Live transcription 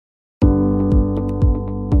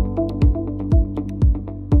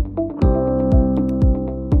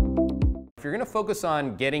focus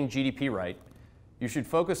on getting GDP right, you should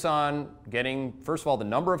focus on getting, first of all, the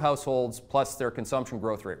number of households plus their consumption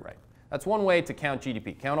growth rate right. That's one way to count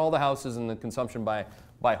GDP. Count all the houses and the consumption by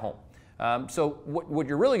home. So what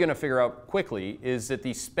you're really going to figure out quickly is that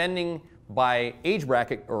the spending by age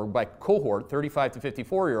bracket or by cohort, 35 to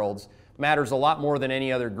 54-year-olds, matters a lot more than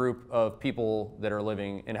any other group of people that are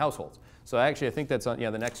living in households. So actually, I think that's on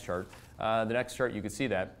the next chart. The next chart, you can see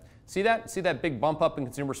that. See that big bump up in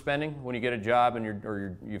consumer spending when you get a job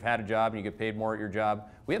and you've had a job and you get paid more at your job?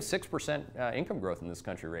 We have 6% income growth in this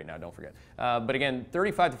country right now, don't forget. But again,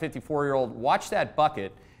 35 to 54-year-old, watch that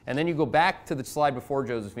bucket, and then you go back to the slide before,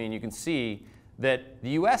 Josephine, you can see that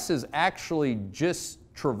the US has actually just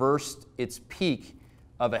traversed its peak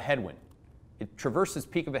of a headwind. It traversed its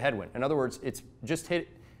peak of a headwind. In other words, it's just hit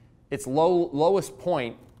its lowest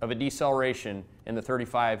point of a deceleration in the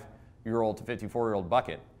 35-year-old to 54-year-old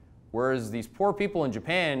bucket. Whereas these poor people in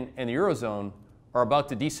Japan and the Eurozone are about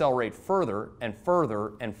to decelerate further and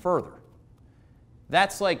further and further.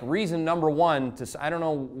 That's like reason number one to, I don't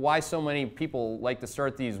know why so many people like to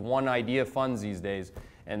start these one idea funds these days,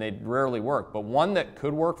 and they rarely work. But one that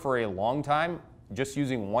could work for a long time, just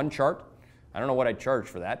using one chart, I don't know what I'd charge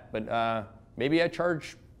for that, but maybe I'd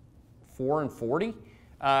charge $4 and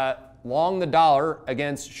 $40. Long the dollar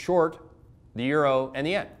against short the euro and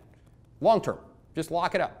the yen. Long term, just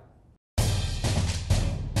lock it up.